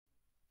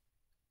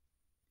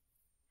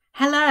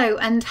Hello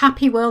and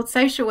happy World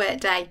Social Work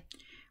Day.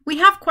 We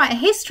have quite a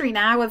history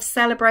now of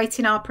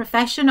celebrating our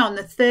profession on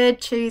the third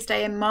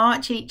Tuesday in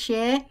March each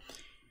year.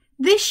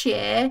 This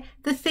year,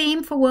 the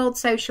theme for World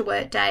Social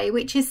Work Day,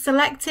 which is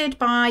selected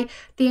by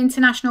the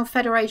International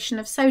Federation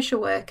of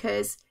Social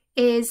Workers,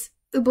 is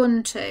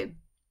Ubuntu.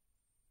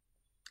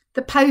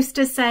 The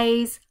poster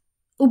says,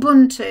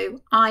 Ubuntu,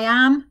 I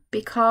am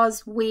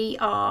because we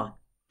are.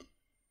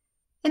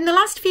 In the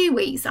last few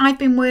weeks, I've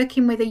been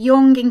working with a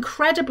young,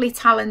 incredibly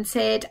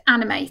talented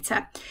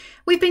animator.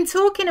 We've been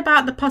talking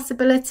about the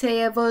possibility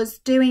of us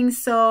doing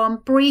some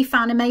brief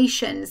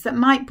animations that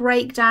might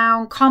break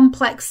down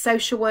complex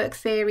social work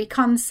theory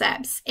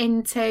concepts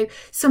into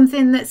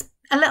something that's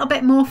a little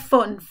bit more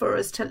fun for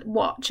us to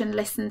watch and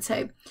listen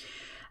to.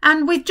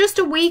 And with just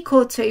a week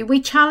or two, we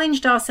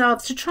challenged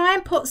ourselves to try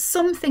and put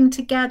something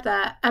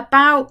together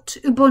about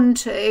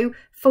Ubuntu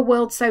for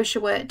World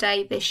Social Work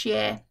Day this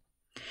year.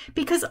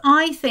 Because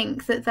I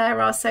think that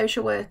there are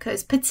social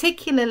workers,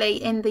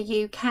 particularly in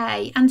the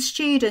UK, and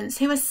students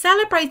who are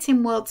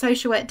celebrating World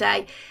Social Work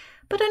Day,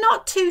 but are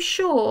not too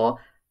sure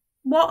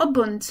what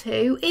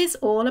Ubuntu is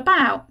all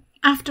about.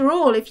 After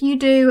all, if you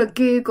do a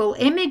Google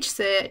image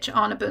search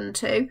on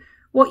Ubuntu,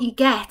 what you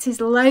get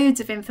is loads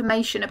of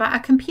information about a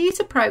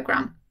computer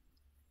program.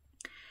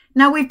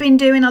 Now, we've been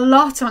doing a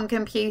lot on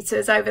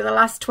computers over the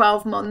last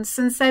 12 months,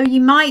 and so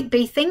you might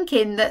be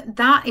thinking that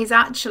that is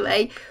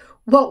actually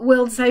what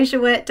World Social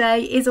Work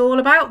Day is all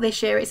about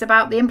this year. It's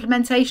about the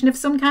implementation of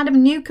some kind of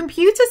new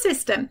computer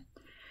system.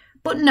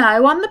 But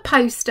no, on the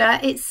poster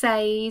it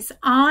says,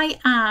 I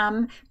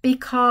am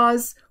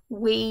because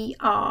we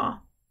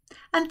are.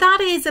 And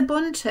that is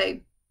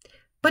Ubuntu.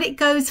 But it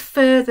goes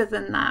further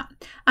than that.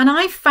 And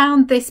I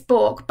found this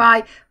book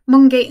by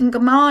Mungi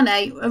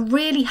Ngamane a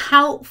really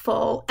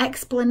helpful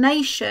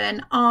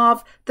explanation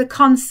of the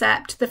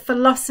concept, the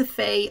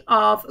philosophy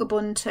of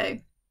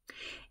Ubuntu.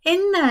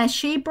 In there,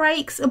 she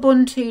breaks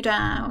Ubuntu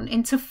down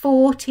into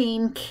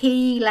 14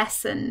 key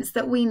lessons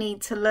that we need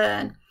to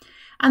learn.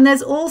 And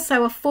there's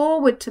also a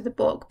foreword to the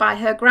book by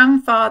her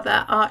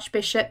grandfather,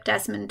 Archbishop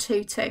Desmond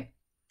Tutu.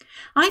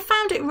 I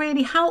found it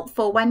really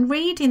helpful when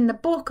reading the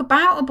book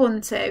about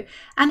Ubuntu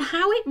and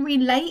how it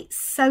relates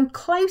so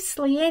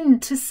closely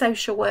into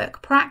social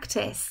work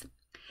practice.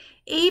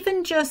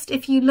 Even just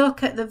if you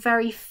look at the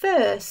very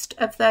first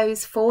of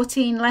those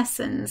 14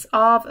 lessons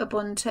of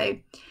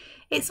Ubuntu,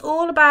 it's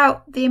all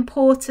about the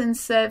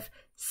importance of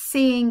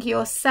seeing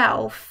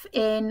yourself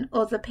in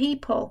other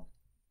people.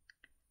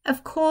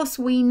 Of course,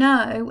 we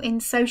know in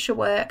social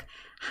work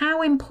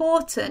how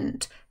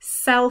important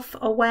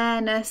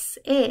self-awareness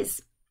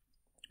is.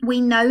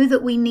 We know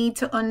that we need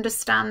to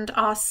understand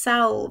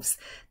ourselves,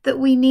 that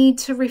we need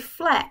to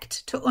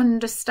reflect to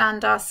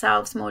understand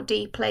ourselves more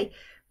deeply.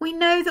 We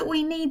know that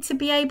we need to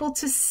be able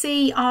to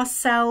see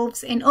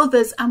ourselves in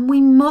others, and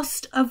we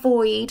must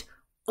avoid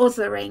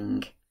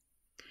othering.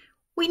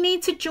 We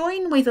need to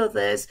join with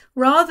others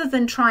rather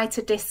than try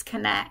to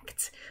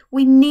disconnect.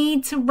 We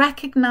need to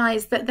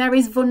recognise that there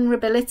is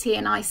vulnerability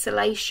in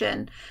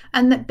isolation,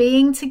 and that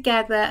being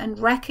together and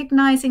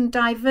recognising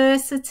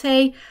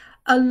diversity,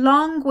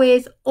 along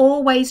with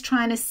always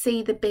trying to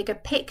see the bigger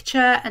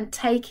picture and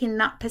taking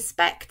that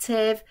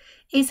perspective,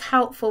 is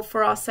helpful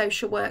for our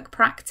social work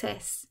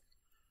practice.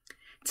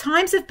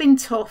 Times have been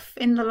tough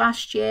in the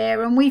last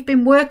year, and we've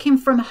been working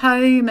from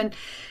home and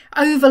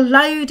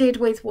overloaded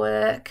with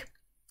work.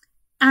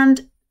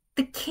 And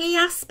the key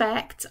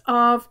aspect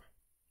of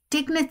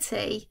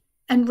dignity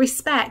and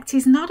respect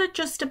is not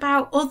just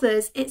about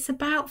others, it's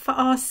about for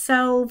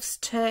ourselves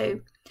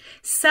too.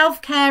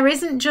 Self-care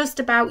isn't just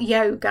about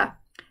yoga.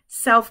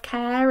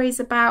 Self-care is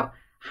about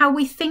how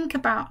we think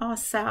about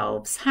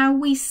ourselves, how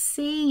we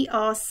see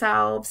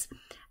ourselves,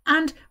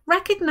 and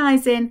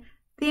recognising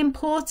the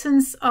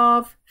importance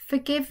of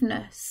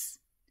forgiveness,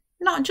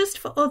 not just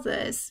for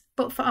others,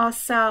 but for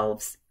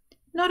ourselves.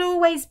 Not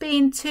always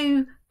being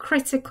too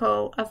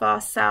critical of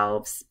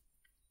ourselves.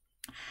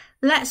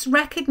 Let's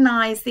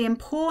recognise the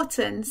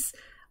importance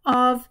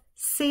of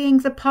seeing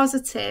the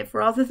positive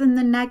rather than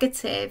the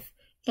negative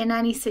in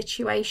any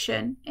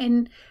situation,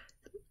 in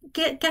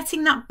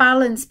getting that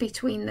balance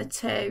between the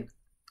two.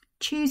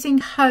 Choosing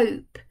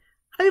hope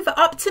over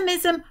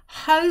optimism.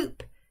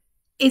 Hope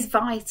is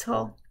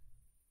vital.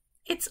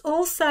 It's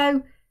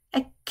also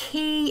a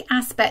key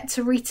aspect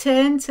to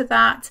return to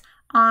that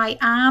I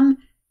am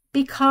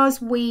because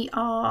we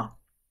are.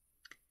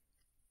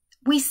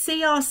 We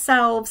see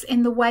ourselves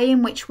in the way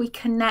in which we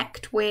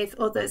connect with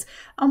others.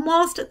 And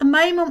whilst at the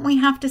moment we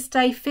have to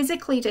stay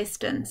physically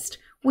distanced,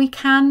 we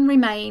can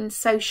remain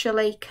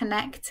socially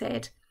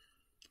connected.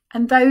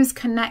 And those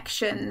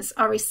connections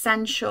are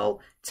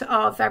essential to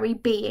our very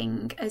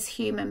being as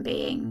human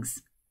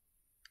beings.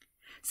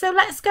 So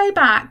let's go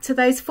back to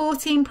those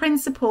 14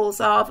 principles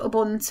of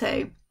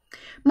Ubuntu.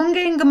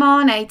 Mungi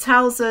Ngamane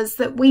tells us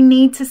that we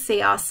need to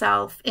see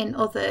ourselves in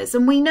others,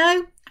 and we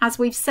know, as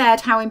we've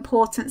said, how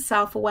important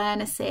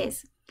self-awareness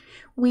is.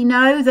 We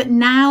know that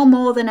now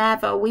more than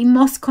ever we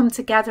must come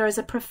together as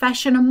a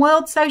profession, and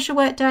World Social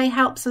Work Day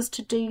helps us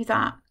to do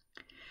that.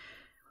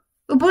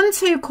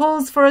 Ubuntu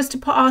calls for us to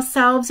put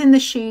ourselves in the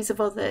shoes of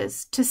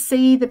others, to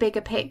see the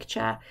bigger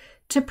picture,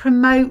 to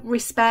promote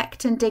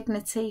respect and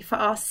dignity for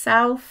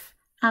ourselves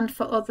and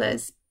for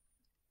others.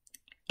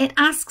 It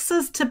asks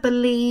us to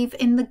believe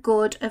in the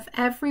good of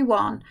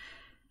everyone,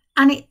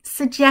 and it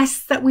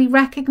suggests that we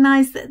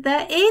recognise that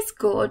there is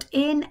good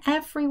in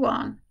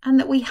everyone and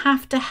that we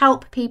have to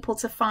help people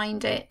to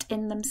find it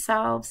in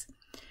themselves.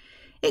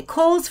 It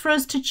calls for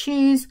us to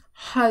choose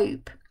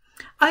hope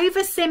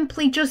over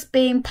simply just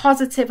being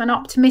positive and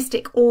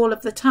optimistic all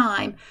of the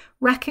time.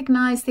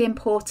 Recognise the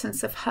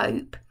importance of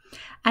hope.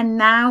 And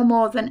now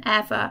more than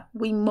ever,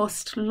 we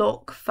must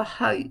look for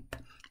hope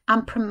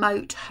and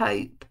promote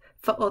hope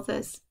for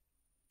others.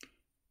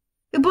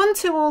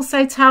 Ubuntu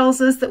also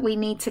tells us that we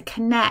need to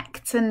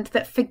connect and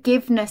that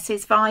forgiveness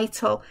is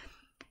vital.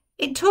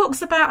 It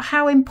talks about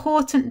how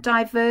important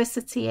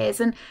diversity is,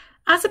 and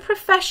as a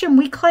profession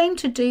we claim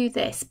to do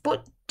this,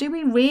 but do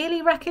we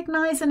really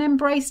recognise and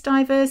embrace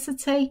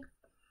diversity?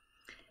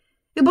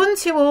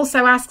 Ubuntu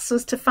also asks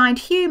us to find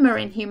humour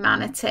in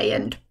humanity,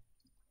 and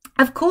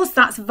of course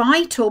that's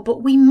vital,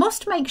 but we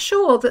must make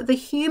sure that the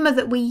humour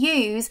that we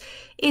use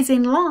is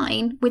in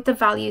line with the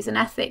values and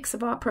ethics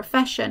of our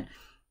profession.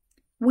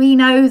 We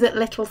know that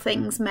little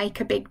things make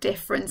a big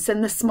difference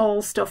and the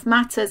small stuff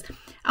matters,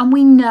 and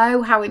we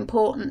know how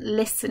important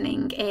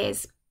listening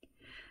is.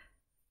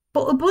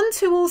 But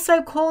Ubuntu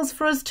also calls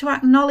for us to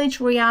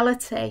acknowledge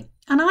reality,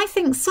 and I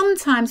think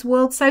sometimes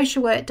World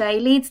Social Work Day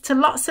leads to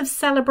lots of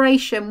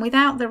celebration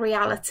without the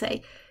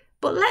reality.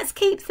 But let's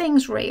keep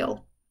things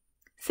real.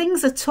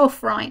 Things are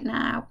tough right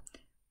now.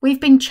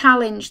 We've been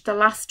challenged the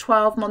last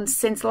 12 months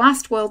since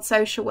last World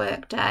Social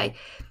Work Day.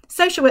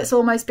 Social work's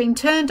almost been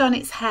turned on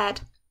its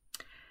head.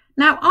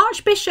 Now,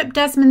 Archbishop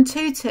Desmond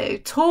Tutu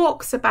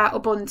talks about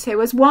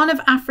Ubuntu as one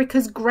of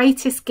Africa's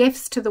greatest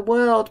gifts to the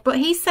world, but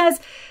he says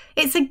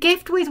it's a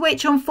gift with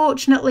which,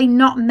 unfortunately,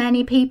 not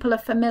many people are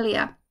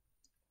familiar.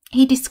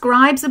 He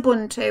describes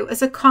Ubuntu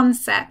as a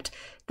concept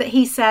that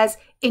he says,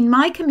 in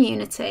my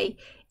community,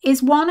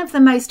 is one of the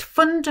most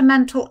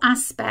fundamental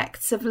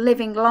aspects of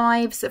living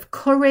lives of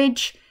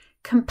courage,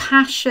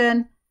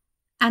 compassion,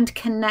 and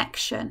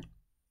connection.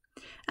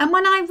 And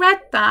when I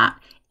read that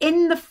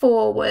in the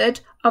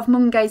foreword of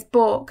Munge's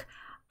book,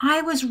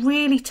 I was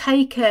really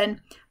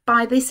taken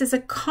by this as a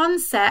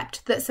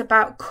concept that's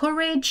about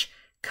courage,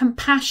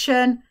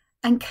 compassion,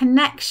 and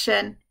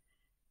connection.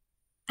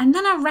 And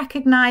then I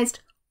recognised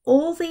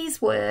all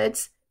these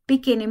words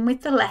beginning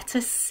with the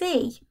letter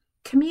C.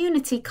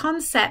 Community,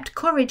 concept,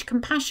 courage,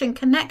 compassion,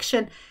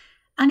 connection.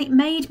 And it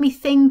made me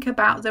think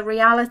about the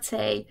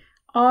reality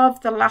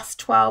of the last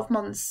 12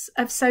 months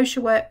of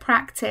social work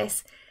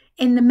practice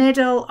in the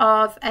middle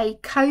of a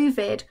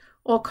COVID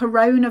or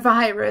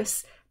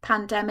coronavirus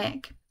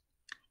pandemic.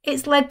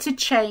 It's led to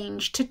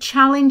change, to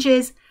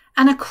challenges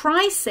and a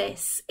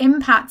crisis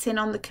impacting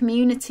on the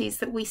communities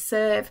that we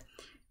serve.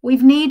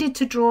 We've needed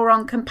to draw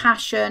on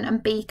compassion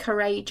and be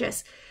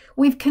courageous.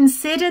 We've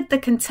considered the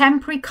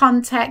contemporary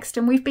context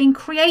and we've been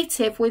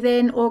creative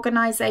within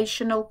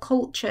organisational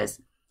cultures.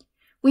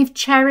 We've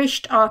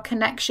cherished our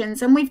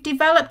connections and we've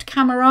developed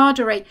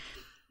camaraderie.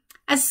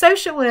 As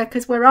social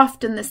workers, we're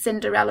often the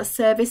Cinderella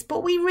service,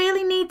 but we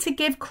really need to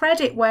give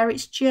credit where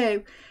it's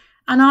due.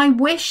 And I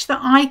wish that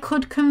I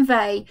could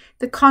convey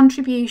the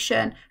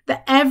contribution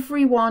that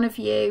every one of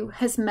you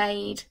has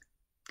made.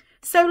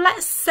 So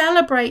let's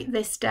celebrate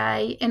this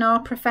day in our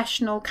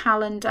professional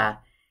calendar.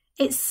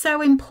 It's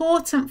so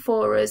important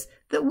for us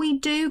that we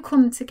do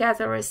come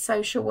together as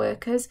social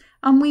workers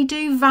and we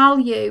do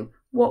value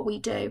what we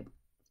do.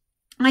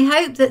 I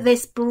hope that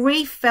this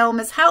brief film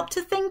has helped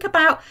to think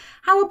about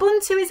how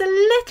Ubuntu is a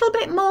little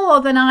bit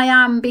more than I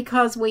am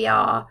because we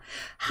are.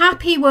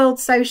 Happy World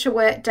Social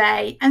Work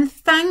Day, and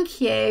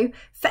thank you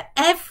for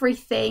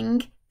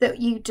everything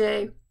that you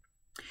do.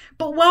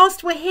 But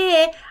whilst we're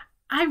here,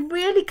 I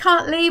really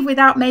can't leave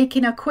without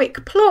making a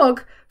quick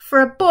plug for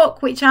a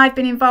book which I've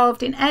been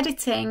involved in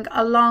editing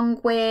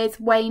along with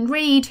Wayne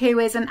Reed, who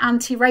is an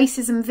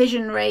anti-racism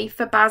visionary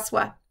for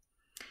BASWA.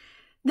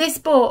 This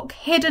book,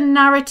 Hidden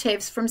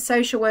Narratives from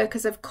Social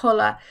Workers of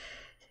Colour,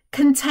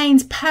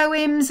 contains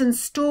poems and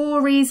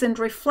stories and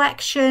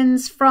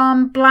reflections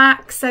from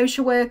Black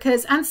social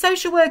workers and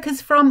social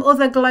workers from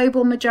other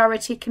global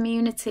majority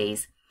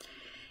communities.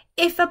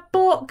 If a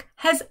book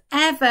has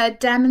ever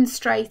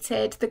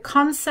demonstrated the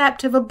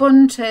concept of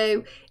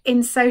Ubuntu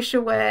in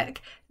social work,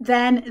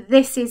 then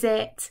this is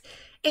it.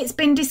 It's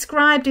been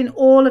described in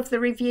all of the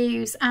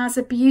reviews as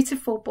a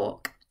beautiful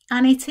book,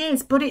 and it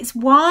is, but it's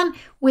one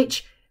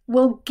which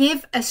will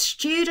give a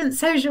student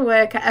social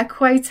worker a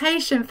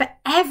quotation for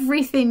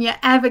everything you're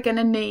ever going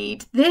to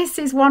need. This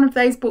is one of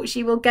those books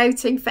you will go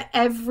to for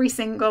every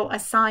single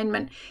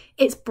assignment.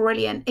 It's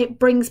brilliant. It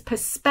brings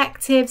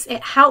perspectives.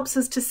 It helps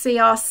us to see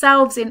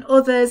ourselves in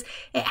others.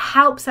 It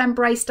helps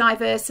embrace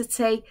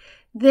diversity.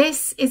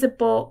 This is a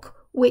book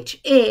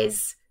which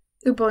is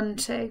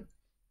Ubuntu.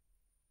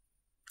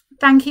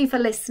 Thank you for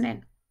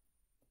listening.